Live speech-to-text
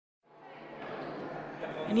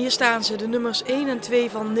En hier staan ze, de nummers 1 en 2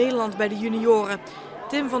 van Nederland bij de junioren.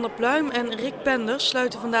 Tim van der Pluim en Rick Penders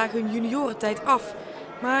sluiten vandaag hun juniorentijd af.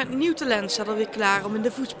 Maar nieuw talent staat alweer klaar om in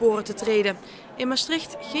de voetsporen te treden. In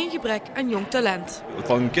Maastricht geen gebrek aan jong talent.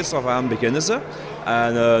 Van kids af aan beginnen ze.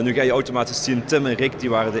 En nu ga je automatisch zien, Tim en Rick die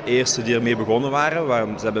waren de eerste die ermee begonnen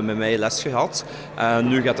waren. Ze hebben met mij les gehad. En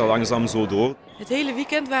nu gaat dat langzaam zo door. Het hele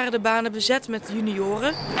weekend waren de banen bezet met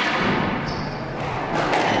junioren.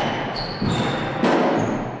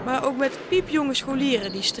 Maar ook met piepjonge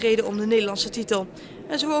scholieren die streden om de Nederlandse titel.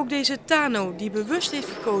 En zo ook deze Tano die bewust heeft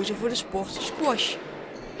gekozen voor de sport squash.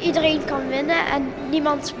 Iedereen kan winnen en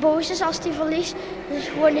niemand boos is als hij verliest. Het is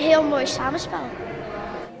gewoon een heel mooi samenspel.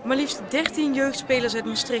 Maar liefst 13 jeugdspelers uit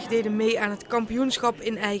Maastricht deden mee aan het kampioenschap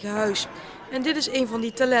in eigen huis. En dit is een van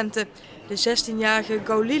die talenten, de 16-jarige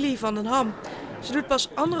Gaulili van den Ham. Ze doet pas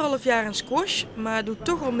 1,5 jaar aan squash, maar doet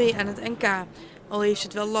toch al mee aan het NK. Al heeft ze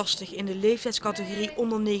het wel lastig in de leeftijdscategorie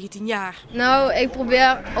onder 19 jaar. Nou, ik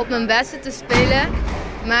probeer op mijn beste te spelen,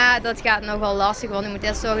 maar dat gaat nog wel lastig, want ik moet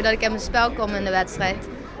eerst zorgen dat ik in mijn spel kom in de wedstrijd.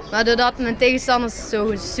 Maar doordat mijn tegenstanders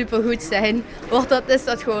zo supergoed zijn, is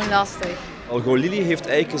dat gewoon lastig. Gaulili heeft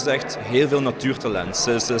eigenlijk gezegd heel veel natuurtalent.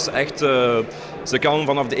 Ze kan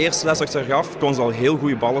vanaf de eerste les dat ze er gaf, kon ze al heel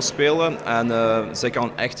goede ballen spelen en ze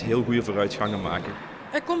kan echt heel goede vooruitgangen maken.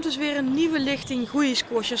 Er komt dus weer een nieuwe lichting goede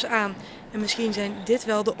squashers aan. En misschien zijn dit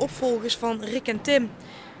wel de opvolgers van Rick en Tim.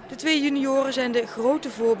 De 2 junioren zijn de grote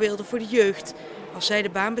voorbeelden voor de jeugd. Als zij de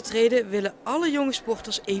baan betreden, willen alle jonge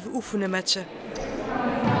sporters even oefenen met ze.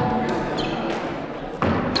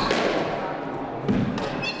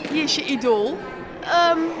 Wie is je idool?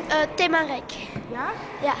 Tim en Rick. Ja?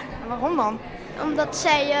 Ja. En waarom dan? Omdat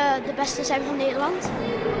zij de beste zijn van Nederland.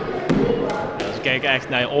 Ze kijken echt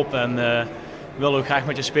naar je op en willen ook graag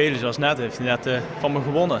met je spelen, zoals net heeft hij net van me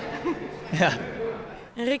gewonnen. Ja.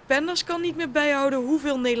 En Rick Penders kan niet meer bijhouden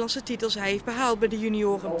hoeveel Nederlandse titels hij heeft behaald bij de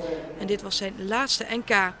junioren. En dit was zijn laatste NK.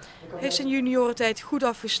 Hij heeft zijn juniorentijd goed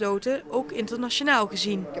afgesloten, ook internationaal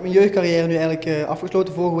gezien. Ik heb mijn jeugdcarrière nu eigenlijk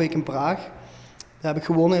afgesloten vorige week in Praag. Daar heb ik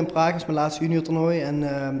gewonnen in Praag, dat is mijn laatste juniortoernooi.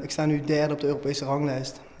 En ik sta nu derde op de Europese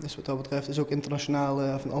ranglijst. Dus wat dat betreft is ook internationaal,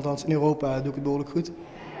 althans in Europa, doe ik het behoorlijk goed.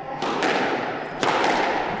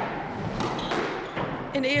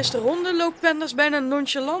 In de eerste ronde loopt Penders bijna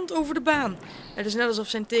nonchalant over de baan. Het is net alsof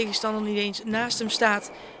zijn tegenstander niet eens naast hem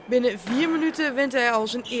staat. Binnen 4 minuten wint hij al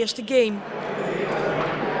zijn eerste game.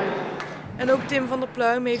 En ook Tim van der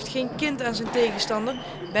Pluim heeft geen kind aan zijn tegenstander.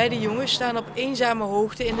 Beide jongens staan op eenzame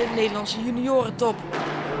hoogte in de Nederlandse juniorentop.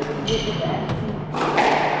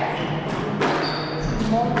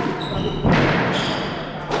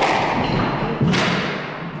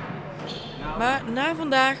 Maar na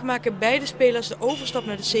vandaag maken beide spelers de overstap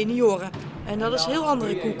naar de senioren. En dat is heel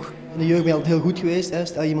andere koek. In de jeugd ben je altijd heel goed geweest. Hè.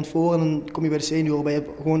 Stel je iemand voor en dan kom je bij de senioren, ben je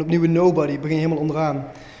gewoon opnieuw een nobody, begin je helemaal onderaan.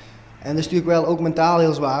 En dat is natuurlijk wel ook mentaal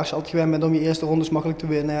heel zwaar. Als je altijd gewend bent om je eerste rondes makkelijk te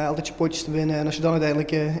winnen, altijd je potjes te winnen. En als je dan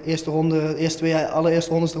uiteindelijk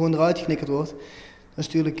allereerste rondes er gewoon eruit geknikkerd wordt, dat is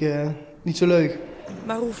natuurlijk niet zo leuk.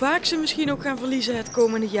 Maar hoe vaak ze misschien ook gaan verliezen het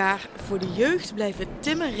komende jaar, voor de jeugd blijven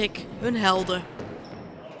Tim en Rick hun helden.